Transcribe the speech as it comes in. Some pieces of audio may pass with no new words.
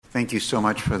Thank you so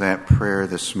much for that prayer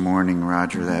this morning,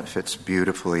 Roger. That fits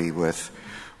beautifully with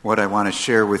what I want to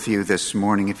share with you this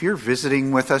morning. If you're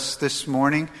visiting with us this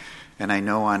morning, and I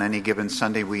know on any given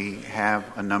Sunday we have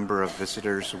a number of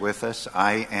visitors with us,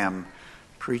 I am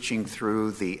preaching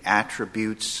through the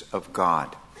attributes of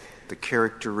God, the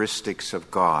characteristics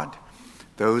of God,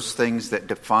 those things that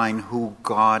define who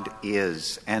God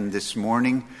is. And this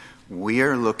morning we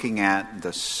are looking at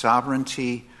the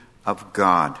sovereignty of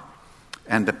God.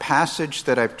 And the passage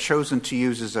that I've chosen to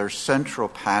use as our central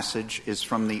passage is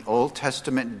from the Old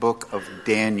Testament book of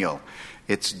Daniel.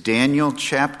 It's Daniel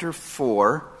chapter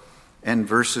 4 and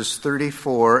verses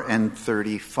 34 and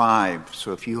 35.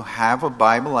 So if you have a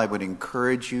Bible, I would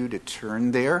encourage you to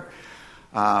turn there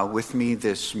with me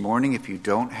this morning. If you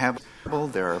don't have a Bible,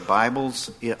 there are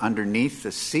Bibles underneath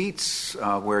the seats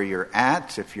where you're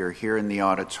at, if you're here in the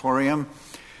auditorium.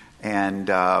 And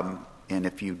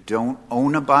if you don't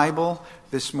own a Bible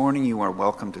this morning, you are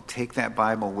welcome to take that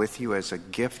Bible with you as a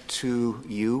gift to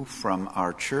you from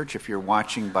our church. If you're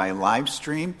watching by live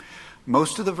stream,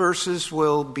 most of the verses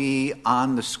will be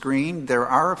on the screen. There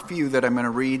are a few that I'm going to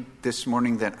read this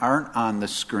morning that aren't on the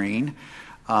screen,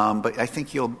 but I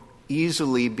think you'll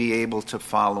easily be able to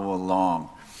follow along.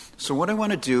 So what I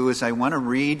want to do is I want to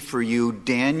read for you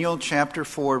Daniel chapter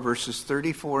 4, verses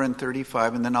 34 and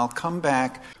 35, and then I'll come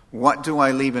back. What do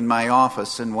I leave in my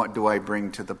office and what do I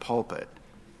bring to the pulpit?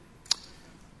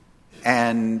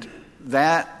 And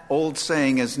that old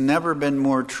saying has never been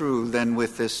more true than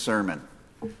with this sermon.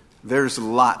 There's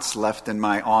lots left in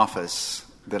my office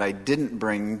that I didn't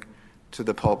bring to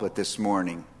the pulpit this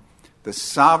morning. The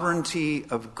sovereignty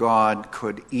of God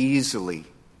could easily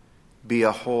be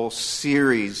a whole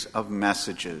series of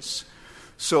messages.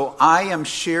 So I am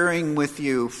sharing with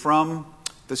you from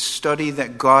the study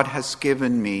that God has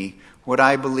given me what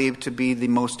I believe to be the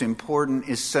most important,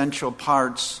 essential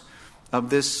parts of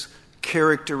this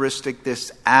characteristic,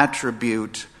 this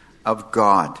attribute of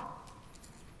God.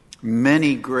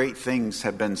 Many great things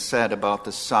have been said about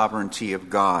the sovereignty of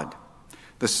God.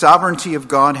 The sovereignty of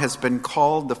God has been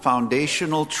called the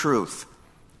foundational truth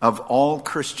of all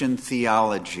Christian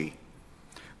theology.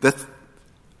 The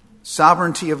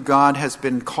sovereignty of God has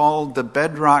been called the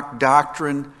bedrock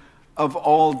doctrine of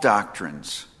all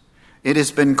doctrines. It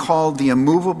has been called the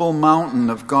immovable mountain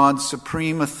of God's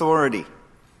supreme authority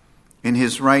in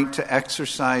his right to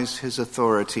exercise his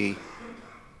authority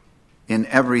in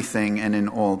everything and in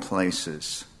all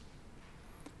places.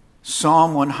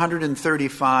 Psalm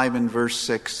 135 and verse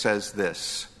 6 says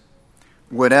this: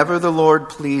 "Whatever the Lord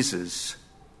pleases,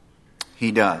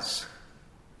 he does,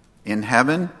 in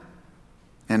heaven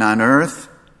and on earth,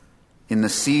 in the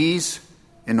seas,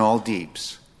 in all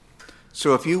deeps."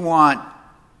 So if you want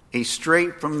a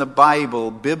straight from the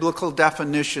Bible biblical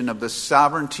definition of the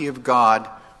sovereignty of God,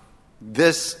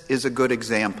 this is a good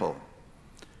example.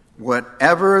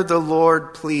 Whatever the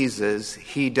Lord pleases,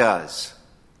 he does.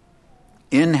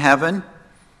 In heaven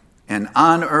and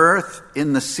on earth,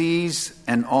 in the seas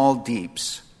and all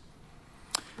deeps.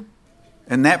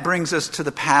 And that brings us to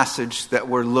the passage that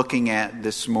we're looking at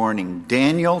this morning.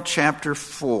 Daniel chapter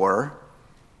 4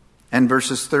 and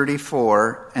verses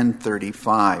 34 and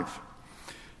 35.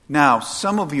 Now,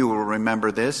 some of you will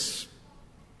remember this,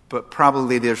 but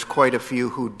probably there's quite a few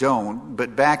who don't.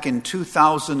 But back in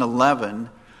 2011,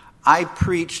 I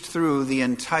preached through the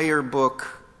entire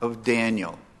book of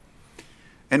Daniel.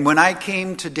 And when I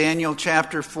came to Daniel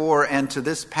chapter 4 and to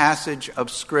this passage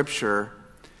of Scripture,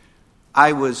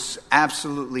 I was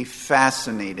absolutely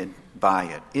fascinated by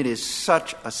it. It is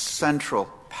such a central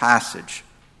passage.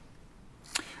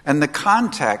 And the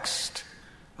context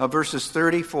of verses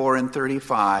 34 and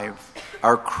 35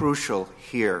 are crucial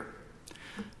here.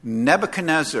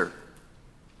 Nebuchadnezzar,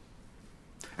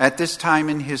 at this time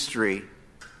in history,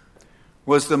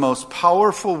 was the most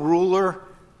powerful ruler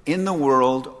in the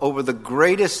world over the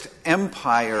greatest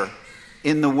empire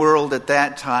in the world at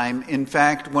that time. In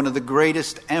fact, one of the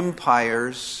greatest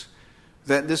empires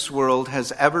that this world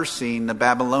has ever seen, the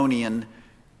Babylonian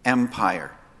Empire.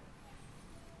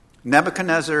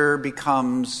 Nebuchadnezzar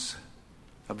becomes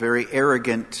a very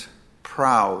arrogant,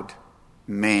 proud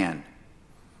man.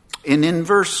 And in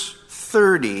verse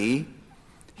 30,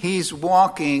 he's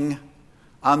walking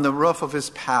on the roof of his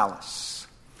palace.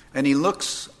 And he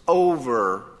looks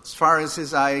over, as far as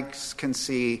his eyes can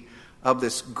see, of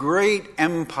this great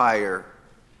empire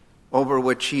over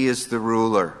which he is the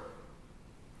ruler.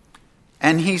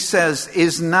 And he says,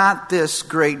 "Is not this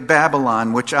great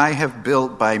Babylon, which I have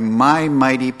built by my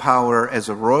mighty power as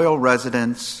a royal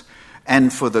residence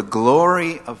and for the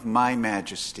glory of my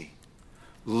majesty?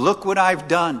 Look what I've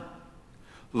done.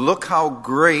 Look how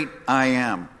great I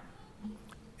am.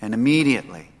 And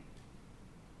immediately,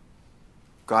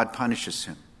 God punishes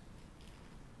him.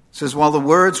 It says, while the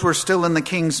words were still in the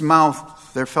king's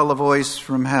mouth, there fell a voice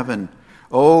from heaven,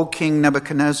 O King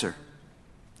Nebuchadnezzar,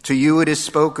 to you it is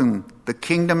spoken, the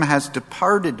kingdom has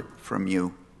departed from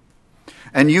you,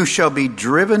 and you shall be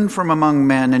driven from among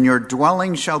men, and your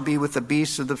dwelling shall be with the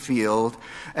beasts of the field,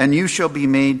 and you shall be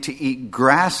made to eat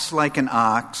grass like an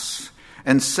ox,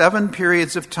 and 7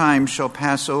 periods of time shall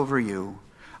pass over you,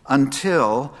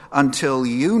 until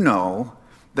you know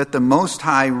that the Most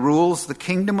High rules the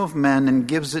kingdom of men and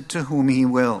gives it to whom he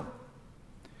will.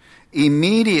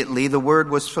 Immediately the word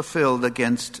was fulfilled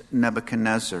against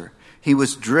Nebuchadnezzar. He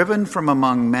was driven from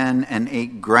among men and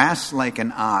ate grass like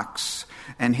an ox,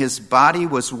 and his body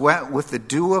was wet with the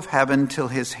dew of heaven till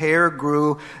his hair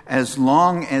grew as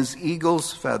long as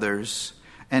eagle's feathers,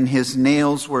 and his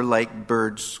nails were like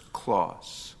birds'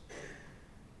 claws.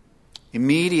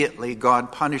 Immediately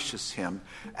God punishes him,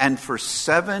 and for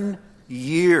 7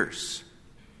 years,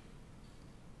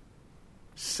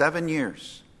 7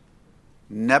 years,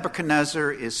 Nebuchadnezzar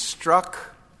is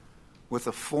struck with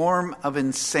a form of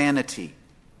insanity.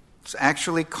 It's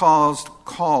actually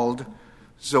called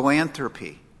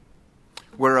zoanthropy,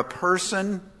 where a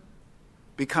person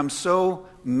becomes so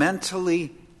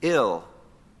mentally ill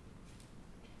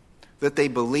that they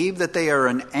believe that they are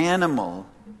an animal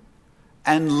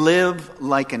and live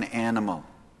like an animal.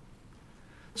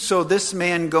 So this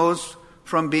man goes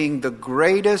from being the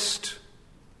greatest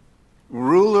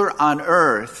ruler on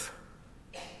earth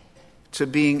to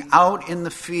being out in the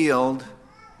field,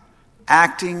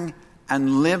 acting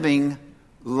and living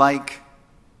like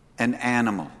an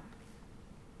animal.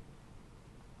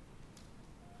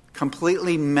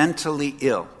 Completely mentally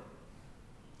ill.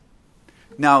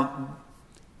 Now,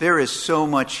 there is so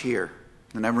much here.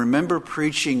 And I remember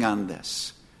preaching on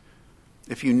this.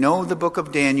 If you know the book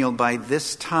of Daniel by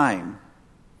this time,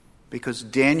 because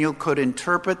Daniel could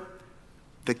interpret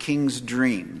the king's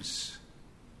dreams,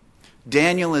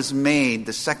 Daniel is made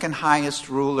the second highest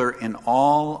ruler in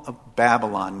all of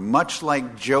Babylon, much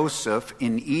like Joseph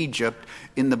in Egypt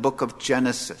in the book of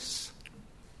Genesis.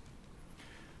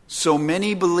 So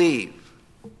many believe,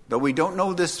 though we don't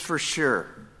know this for sure,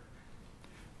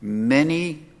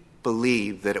 many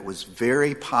believe that it was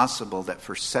very possible that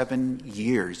for 7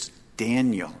 years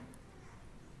Daniel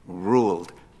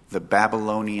ruled the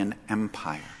Babylonian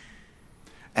Empire,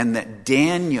 and that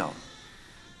Daniel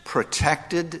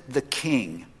protected the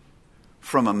king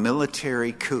from a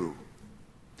military coup.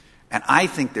 And I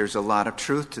think there's a lot of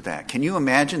truth to that. Can you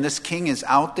imagine this king is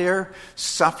out there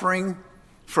suffering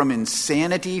from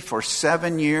insanity for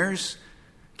 7 years?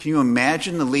 Can you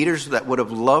imagine the leaders that would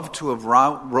have loved to have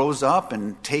rose up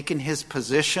and taken his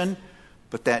position?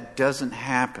 But that doesn't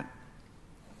happen.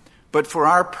 But for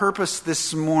our purpose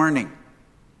this morning,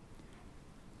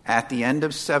 at the end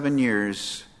of 7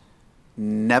 years,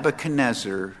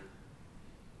 Nebuchadnezzar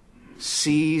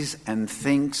sees and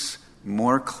thinks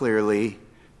more clearly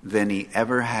than he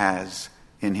ever has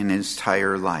in his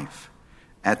entire life.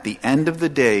 At the end of the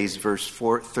days, verse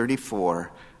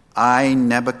 34, I,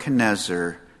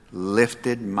 Nebuchadnezzar,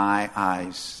 lifted my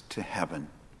eyes to heaven,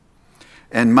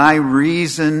 and my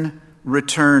reason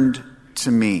returned to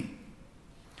me.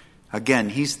 Again,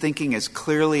 he's thinking as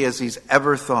clearly as he's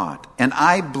ever thought. And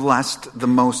I blessed the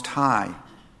Most High,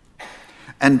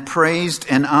 and praised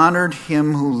and honored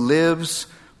him who lives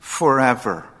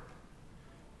forever.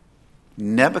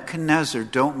 Nebuchadnezzar,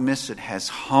 don't miss it, has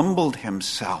humbled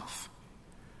himself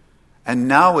and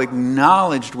now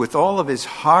acknowledged with all of his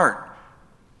heart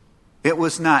it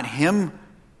was not him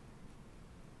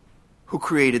who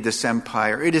created this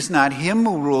empire. It is not him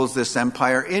who rules this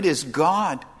empire. It is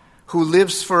God who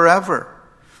lives forever.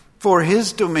 For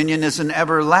his dominion is an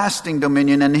everlasting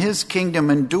dominion, and his kingdom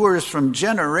endures from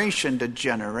generation to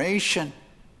generation.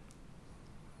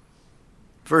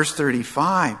 Verse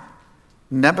 35,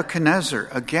 Nebuchadnezzar,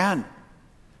 again,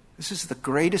 this is the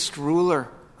greatest ruler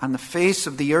on the face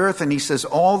of the earth, and he says,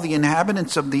 all the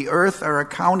inhabitants of the earth are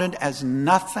accounted as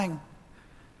nothing.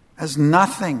 As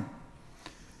nothing.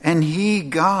 And he,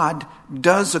 God,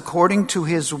 does according to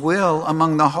his will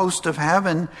among the host of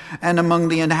heaven and among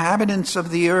the inhabitants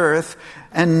of the earth,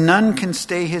 and none can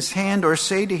stay his hand or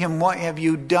say to him, what have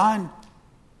you done?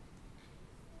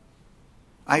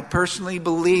 I personally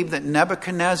believe that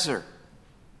Nebuchadnezzar,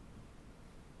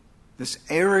 this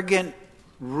arrogant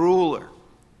ruler,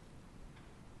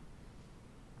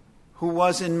 who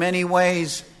was in many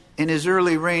ways in his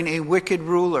early reign a wicked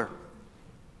ruler,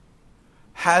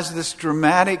 has this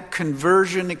dramatic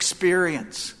conversion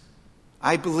experience.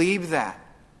 I believe that.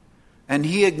 And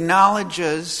he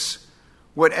acknowledges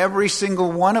what every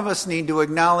single one of us need to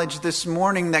acknowledge this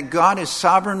morning, that God is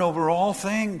sovereign over all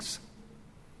things.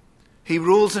 He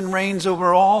rules and reigns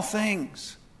over all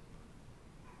things.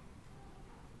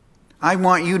 I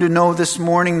want you to know this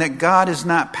morning that God is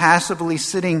not passively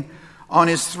sitting on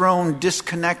his throne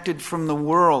disconnected from the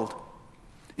world.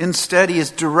 Instead, he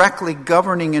is directly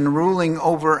governing and ruling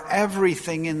over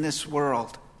everything in this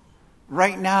world.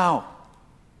 Right now.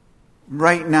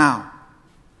 Right now.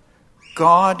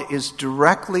 God is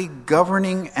directly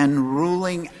governing and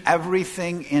ruling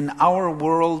everything in our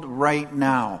world right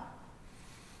now.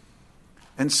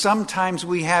 And sometimes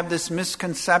we have this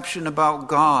misconception about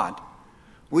God.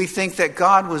 We think that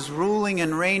God was ruling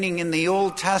and reigning in the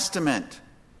Old Testament.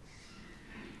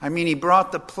 I mean, he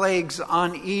brought the plagues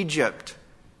on Egypt.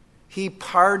 He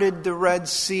parted the Red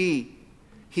Sea.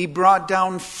 He brought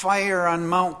down fire on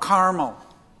Mount Carmel.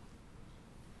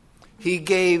 He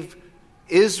gave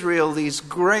Israel these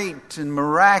great and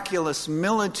miraculous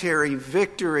military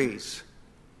victories.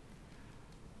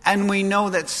 And we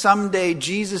know that someday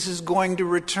Jesus is going to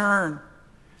return.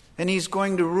 And he's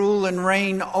going to rule and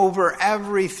reign over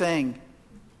everything.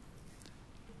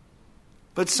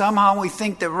 But somehow we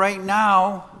think that right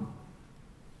now,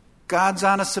 God's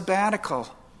on a sabbatical.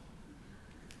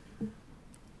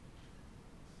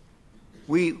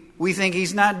 We think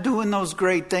he's not doing those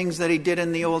great things that he did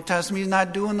in the Old Testament. He's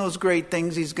not doing those great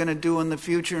things he's going to do in the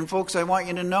future. And folks, I want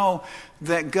you to know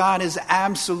that God is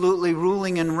absolutely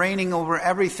ruling and reigning over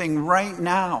everything right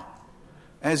now.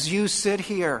 As you sit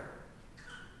here,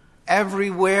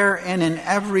 everywhere and in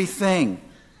everything.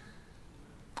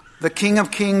 The King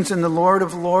of Kings and the Lord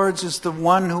of Lords is the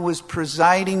one who is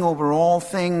presiding over all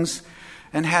things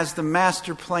and has the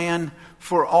master plan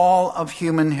for all of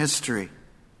human history.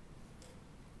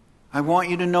 I want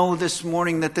you to know this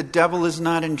morning that the devil is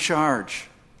not in charge.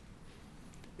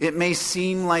 It may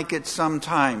seem like it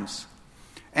sometimes.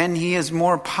 And he is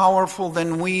more powerful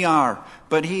than we are.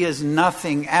 But he is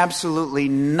nothing, absolutely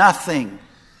nothing,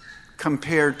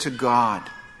 compared to God.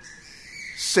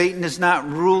 Satan is not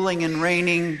ruling and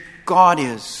reigning. God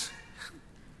is.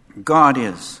 God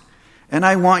is. And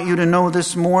I want you to know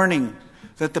this morning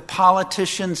that the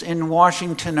politicians in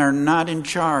Washington are not in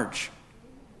charge.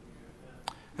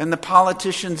 And the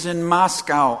politicians in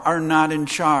Moscow are not in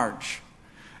charge.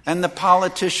 And the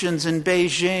politicians in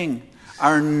Beijing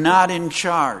are not in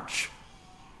charge.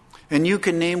 And you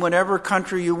can name whatever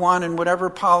country you want and whatever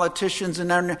politicians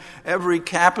in every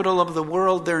capital of the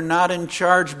world, they're not in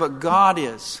charge, but God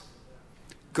is.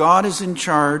 God is in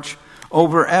charge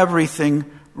over everything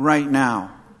right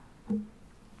now.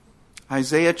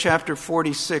 Isaiah chapter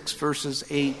 46, verses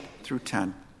 8 through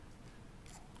 10.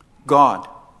 God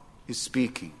is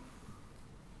speaking.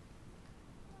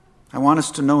 I want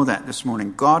us to know that this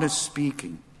morning. God is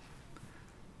speaking.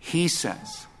 He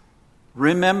says,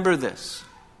 remember this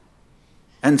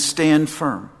and stand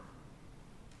firm.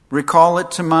 Recall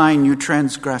it to mind, you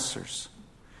transgressors.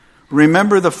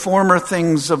 Remember the former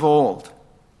things of old.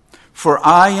 For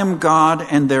I am God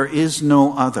and there is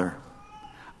no other.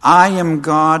 I am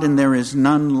God and there is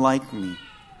none like me,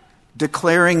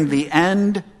 declaring the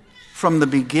end from the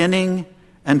beginning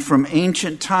and from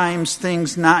ancient times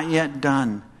things not yet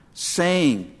done,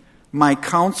 saying, my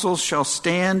counsel shall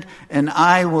stand and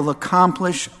I will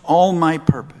accomplish all my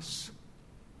purpose.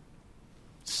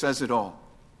 It says it all.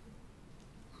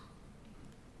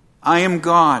 I am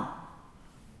God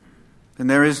and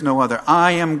there is no other.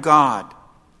 I am God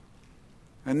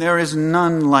and there is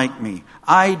none like me.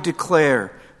 I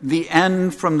declare the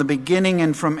end from the beginning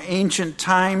and from ancient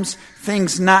times,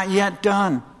 things not yet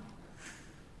done.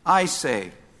 I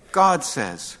say, God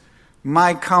says,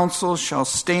 my counsel shall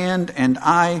stand and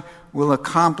I will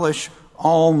accomplish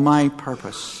all my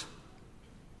purpose.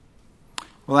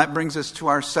 Well, that brings us to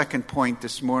our second point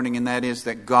this morning, and that is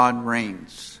that God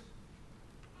reigns.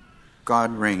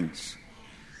 God reigns.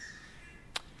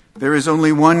 There is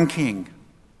only one King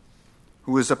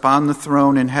who is upon the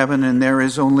throne in heaven, and there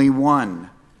is only one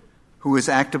who is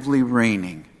actively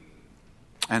reigning,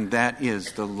 and that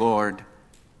is the Lord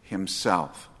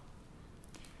himself.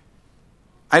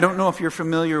 I don't know if you're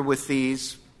familiar with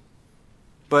these,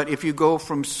 but if you go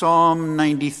from Psalm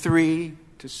 93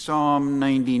 to Psalm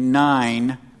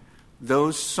 99,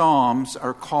 those psalms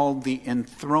are called the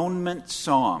enthronement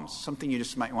psalms, something you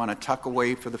just might want to tuck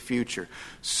away for the future.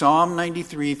 Psalm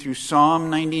 93 through Psalm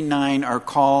 99 are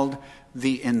called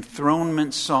the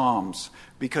enthronement psalms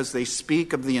because they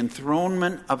speak of the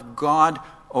enthronement of God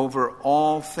over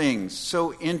all things.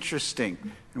 So interesting.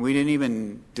 And we didn't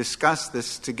even discuss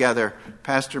this together.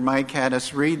 Pastor Mike had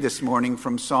us read this morning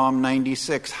from Psalm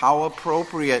 96. How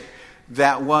appropriate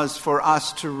that was for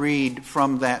us to read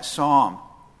from that psalm.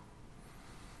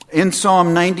 In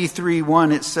Psalm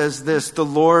 93:1 it says this, "The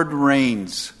Lord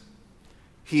reigns.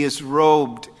 He is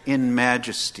robed in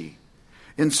majesty."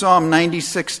 In Psalm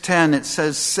 96:10 it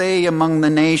says, "Say among the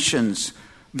nations,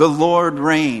 the Lord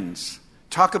reigns."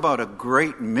 Talk about a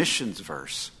great missions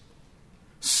verse.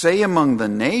 Say among the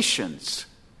nations,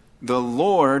 the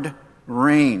Lord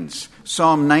reigns.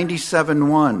 Psalm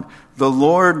 97:1, "The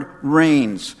Lord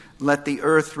reigns. Let the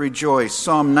earth rejoice."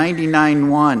 Psalm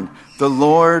 99:1, "The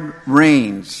Lord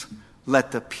reigns.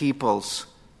 Let the peoples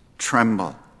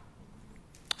tremble."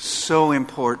 So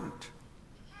important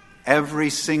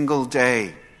every single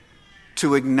day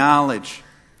to acknowledge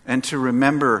and to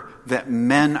remember that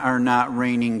men are not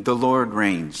reigning, the Lord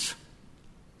reigns.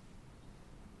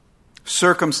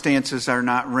 Circumstances are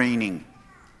not reigning,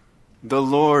 the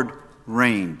Lord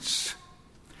reigns.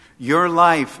 Your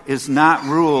life is not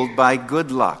ruled by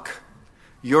good luck.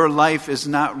 Your life is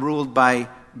not ruled by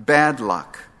bad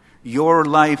luck. Your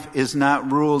life is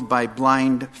not ruled by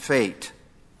blind fate.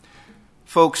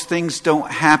 Folks, things don't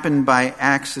happen by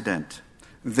accident.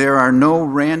 There are no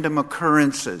random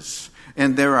occurrences,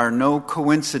 and there are no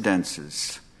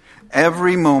coincidences.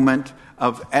 Every moment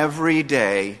of every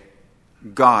day,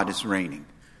 God is reigning.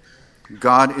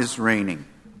 God is reigning.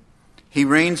 He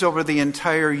reigns over the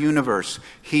entire universe.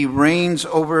 He reigns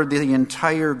over the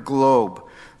entire globe.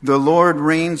 The Lord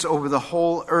reigns over the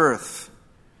whole earth.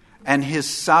 And his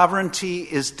sovereignty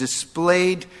is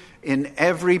displayed in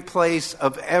every place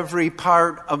of every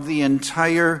part of the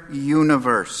entire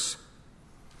universe.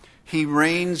 He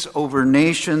reigns over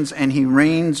nations and he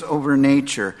reigns over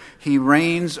nature. He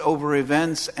reigns over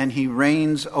events and he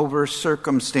reigns over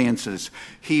circumstances.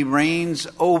 He reigns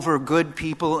over good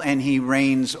people and he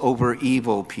reigns over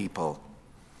evil people.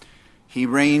 He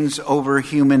reigns over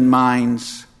human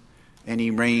minds and he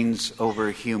reigns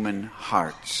over human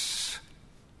hearts.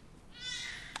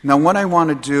 Now, what I want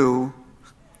to do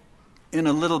in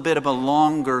a little bit of a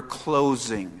longer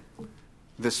closing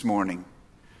this morning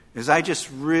is I just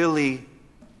really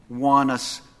want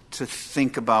us to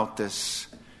think about this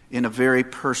in a very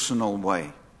personal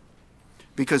way.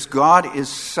 Because God is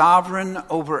sovereign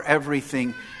over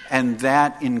everything, and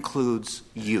that includes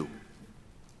you.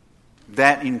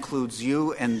 That includes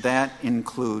you, and that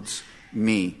includes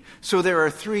me. So there are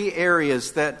three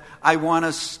areas that I want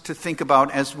us to think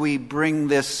about as we bring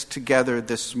this together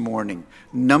this morning.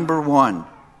 Number one,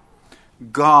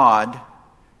 God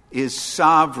is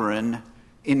sovereign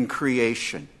in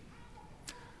creation.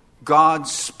 God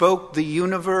spoke the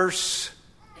universe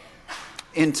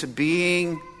into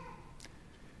being.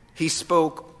 He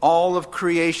spoke all of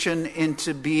creation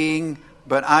into being,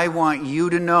 but I want you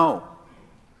to know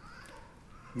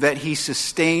that he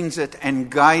sustains it and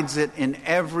guides it in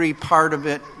every part of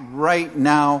it right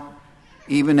now,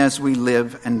 even as we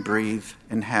live and breathe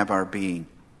and have our being.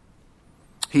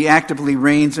 He actively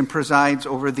reigns and presides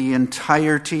over the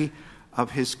entirety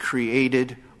of his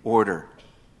created order.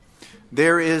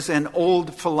 There is an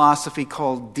old philosophy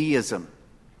called deism.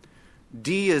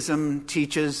 Deism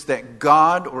teaches that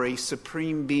God, or a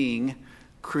supreme being,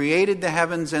 created the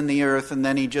heavens and the earth and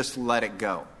then he just let it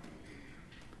go.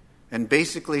 And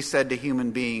basically said to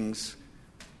human beings,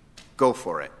 go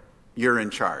for it. You're in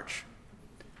charge.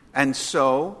 And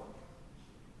so,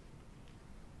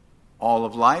 all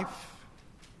of life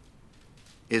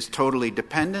is totally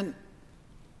dependent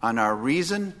on our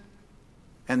reason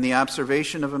and the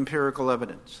observation of empirical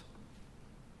evidence.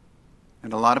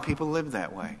 And a lot of people live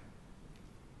that way.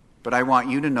 But I want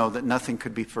you to know that nothing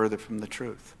could be further from the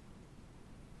truth.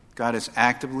 God is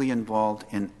actively involved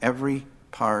in every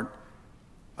part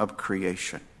of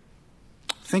creation.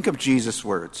 Think of Jesus'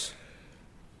 words.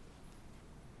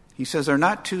 He says, "Are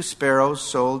not 2 sparrows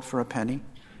sold for a penny?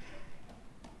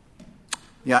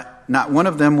 Yet not one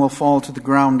of them will fall to the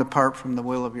ground apart from the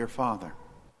will of your Father.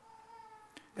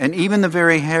 And even the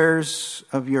very hairs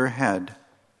of your head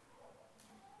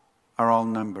are all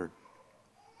numbered."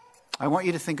 I want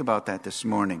you to think about that this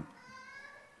morning.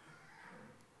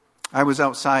 I was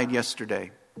outside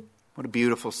yesterday. What a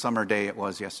beautiful summer day it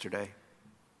was yesterday.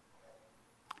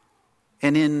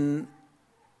 And in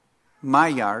my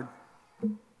yard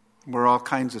were all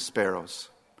kinds of sparrows.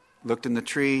 Looked in the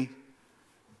tree,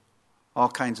 all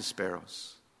kinds of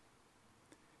sparrows.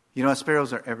 You know,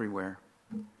 sparrows are everywhere.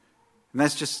 And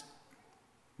that's just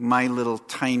my little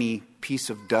tiny piece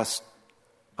of dust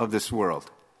of this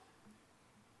world.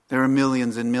 There are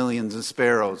millions and millions of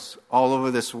sparrows all over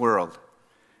this world.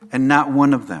 And not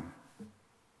one of them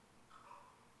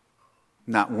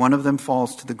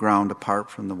falls to the ground apart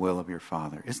from the will of your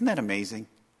Father. Isn't that amazing?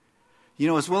 You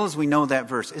know, as well as we know that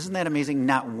verse, isn't that amazing?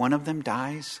 Not one of them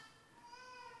dies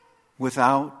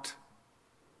without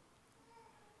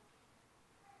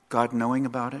God knowing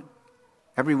about it.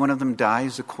 Every one of them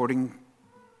dies according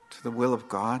to the will of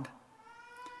God.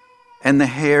 And the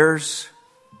hairs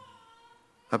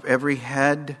of every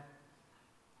head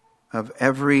of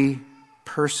every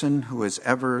person who has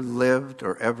ever lived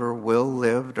or ever will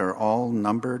live are all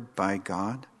numbered by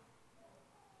God.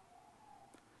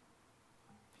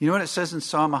 You know what it says in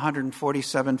Psalm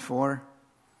 147:4? It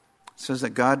says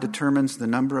that God determines the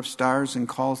number of stars and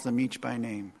calls them each by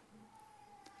name.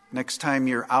 Next time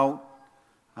you're out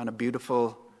on a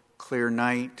beautiful, clear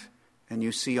night and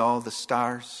you see all the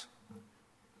stars,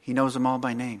 He knows them all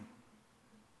by name.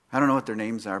 I don't know what their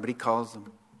names are, but He calls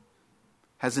them.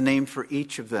 Has a name for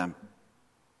each of them.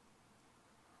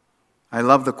 I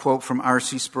love the quote from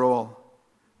R.C. Sproul,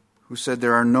 who said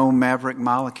there are no maverick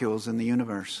molecules in the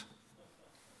universe.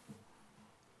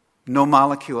 No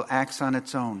molecule acts on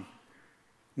its own.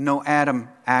 No atom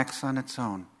acts on its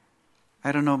own.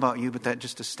 I don't know about you, but that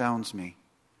just astounds me.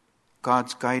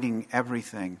 God's guiding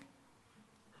everything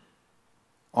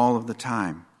all of the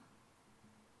time.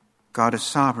 God is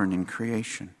sovereign in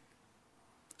creation.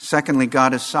 Secondly,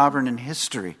 God is sovereign in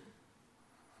history.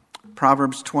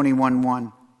 Proverbs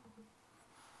 21:1.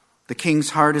 The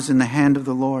king's heart is in the hand of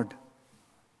the Lord.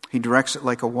 He directs it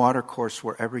like a watercourse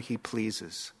wherever He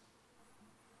pleases.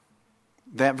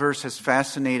 That verse has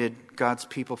fascinated God's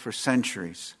people for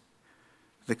centuries.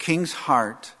 The king's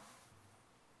heart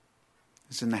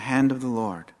is in the hand of the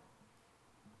Lord.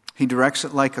 He directs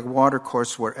it like a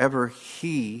watercourse wherever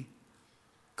He,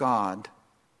 God,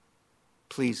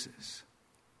 pleases.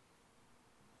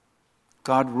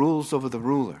 God rules over the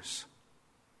rulers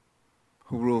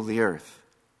who rule the earth.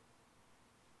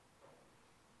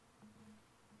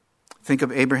 Think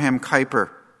of Abraham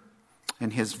Kuyper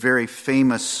and his very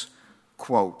famous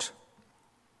quote.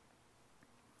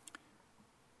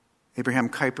 Abraham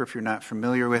Kuyper, if you're not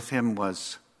familiar with him,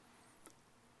 was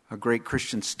a great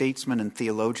Christian statesman and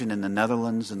theologian in the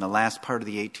Netherlands in the last part of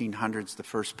the 1800s, the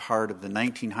first part of the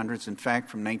 1900s. In fact,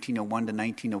 from 1901 to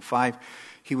 1905,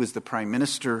 he was the Prime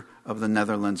Minister of the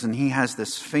Netherlands. And he has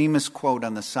this famous quote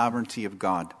on the sovereignty of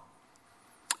God.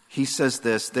 He says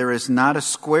this: "There is not a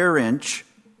square inch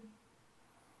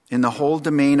in the whole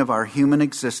domain of our human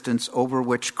existence over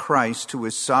which Christ, who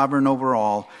is sovereign over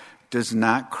all, does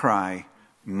not cry,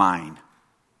 'Mine.'"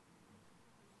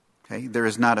 Okay? There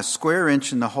is not a square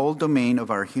inch in the whole domain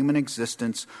of our human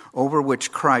existence over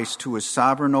which Christ, who is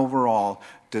sovereign over all,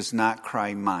 does not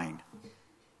cry, "Mine."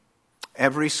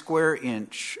 Every square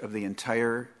inch of the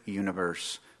entire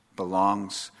universe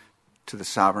belongs to the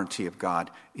sovereignty of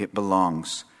God. It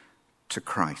belongs to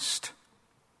Christ.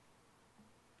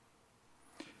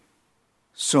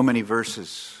 So many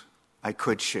verses I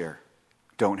could share,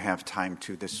 don't have time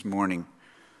to this morning,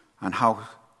 on how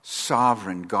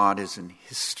sovereign God is in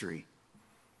history.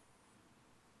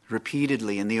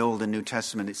 Repeatedly in the Old and New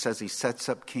Testament, it says He sets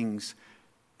up kings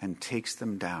and takes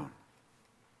them down.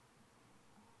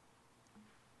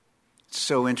 It's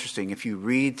so interesting. If you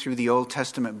read through the Old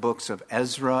Testament books of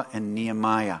Ezra and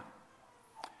Nehemiah,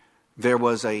 there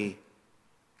was a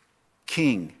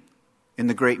king in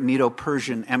the great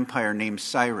Medo-Persian Empire named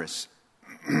Cyrus.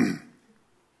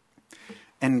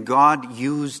 And God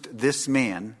used this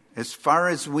man, as far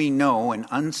as we know, an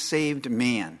unsaved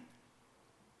man,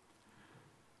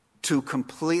 to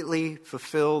completely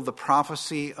fulfill the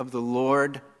prophecy of the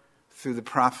Lord through the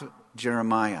prophet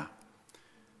Jeremiah.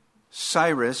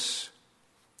 Cyrus,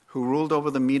 who ruled over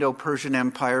the Medo-Persian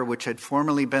Empire, which had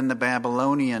formerly been the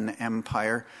Babylonian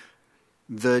Empire,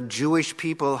 the Jewish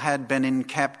people had been in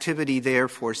captivity there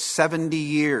for 70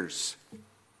 years.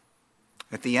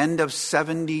 At the end of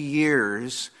 70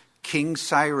 years, King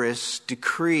Cyrus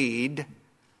decreed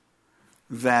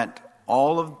that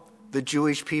all of the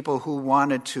Jewish people who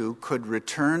wanted to could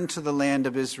return to the land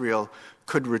of Israel,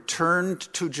 could return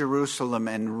to Jerusalem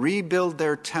and rebuild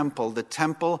their temple, the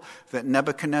temple that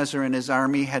Nebuchadnezzar and his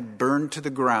army had burned to the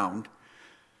ground.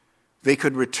 They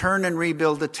could return and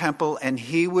rebuild the temple, and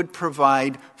he would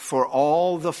provide for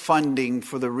all the funding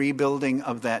for the rebuilding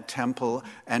of that temple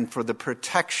and for the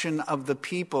protection of the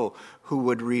people who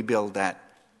would rebuild that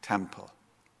temple.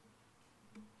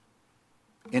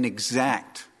 In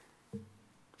exact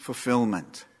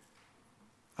fulfillment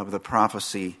of the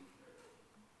prophecy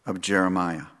of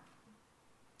Jeremiah.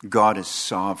 God is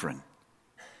sovereign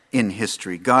in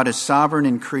history. God is sovereign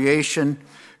in creation.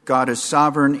 God is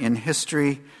sovereign in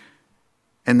history.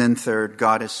 And then third,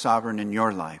 God is sovereign in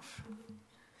your life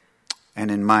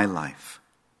and in my life.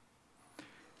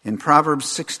 In Proverbs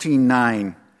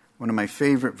 16:9, one of my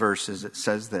favorite verses. It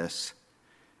says this: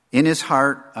 "In his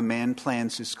heart a man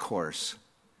plans his course,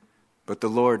 but the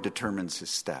Lord determines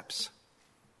his steps."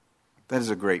 That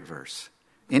is a great verse.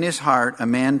 In his heart a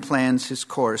man plans his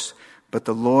course, but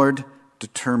the Lord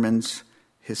determines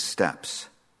his steps.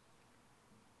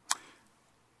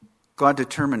 God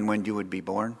determined when you would be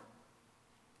born,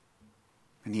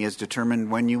 and he has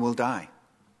determined when you will die,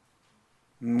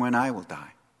 and when I will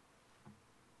die.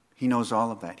 He knows all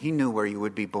of that. He knew where you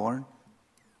would be born.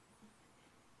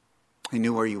 He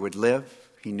knew where you would live.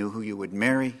 He knew who you would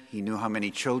marry. He knew how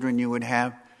many children you would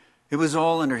have. It was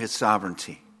all under his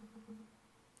sovereignty.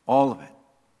 All of it.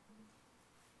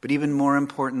 But even more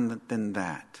important than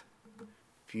that,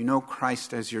 if you know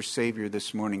Christ as your Savior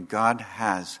this morning, God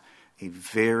has a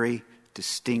very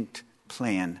distinct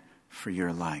plan for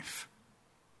your life.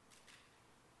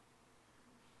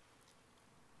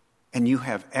 And you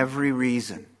have every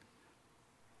reason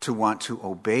to want to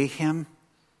obey him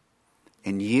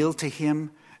and yield to him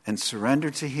and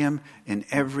surrender to him in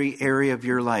every area of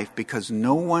your life, because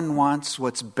no one wants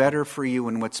what's better for you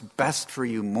and what's best for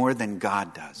you more than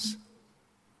God does.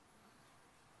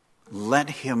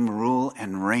 Let him rule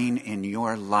and reign in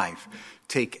your life.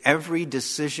 Take every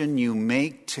decision you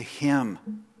make to him.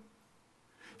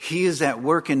 He is at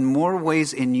work in more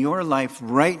ways in your life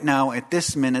right now at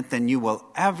this minute than you will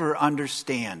ever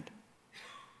understand.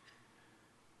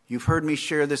 You've heard me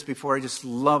share this before. I just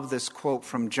love this quote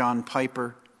from John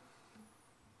Piper.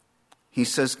 He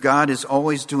says, God is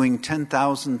always doing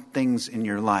 10,000 things in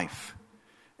your life,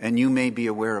 and you may be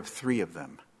aware of 3 of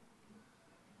them.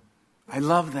 I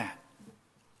love that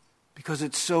because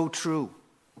it's so true.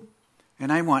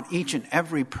 And I want each and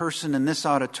every person in this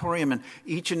auditorium and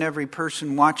each and every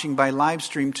person watching by live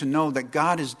stream to know that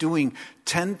God is doing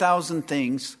 10,000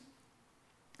 things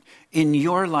in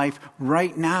your life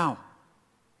right now.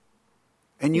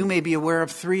 And you may be aware of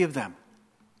 3 of them.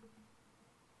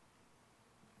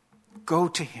 Go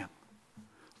to him.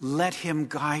 Let him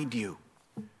guide you.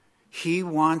 He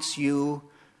wants you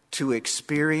to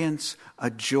experience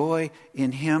a joy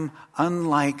in him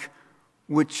unlike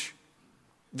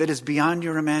that is beyond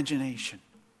your imagination.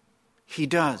 He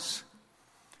does.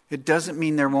 It doesn't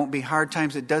mean there won't be hard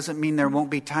times. It doesn't mean there won't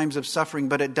be times of suffering.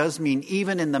 But it does mean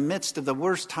even in the midst of the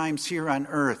worst times here on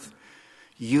earth,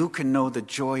 you can know the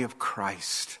joy of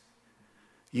Christ.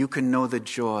 You can know the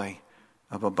joy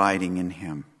of abiding in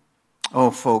him. Oh,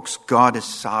 folks, God is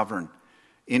sovereign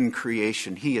in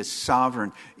creation. He is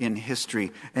sovereign in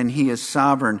history. And he is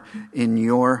sovereign in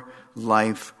your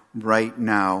life right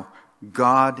now.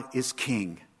 God is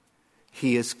king.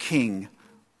 He is king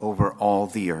over all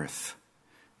the earth.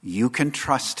 You can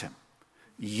trust him.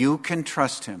 You can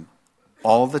trust him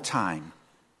all the time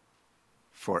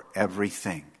for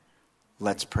everything.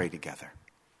 Let's pray together.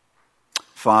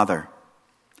 Father,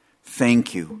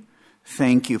 thank you.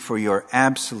 Thank you for your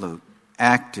absolute,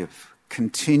 active,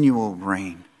 continual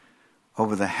reign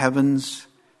over the heavens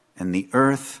and the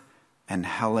earth and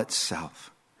hell itself.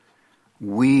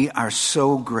 We are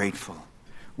so grateful.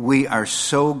 We are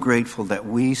so grateful that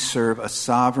we serve a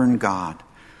sovereign God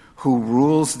who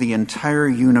rules the entire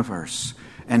universe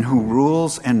and who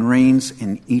rules and reigns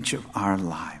in each of our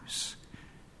lives.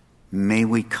 May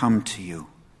we come to you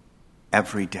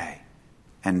every day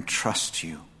and trust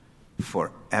you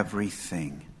for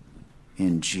everything.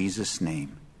 In Jesus'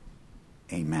 name,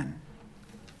 amen.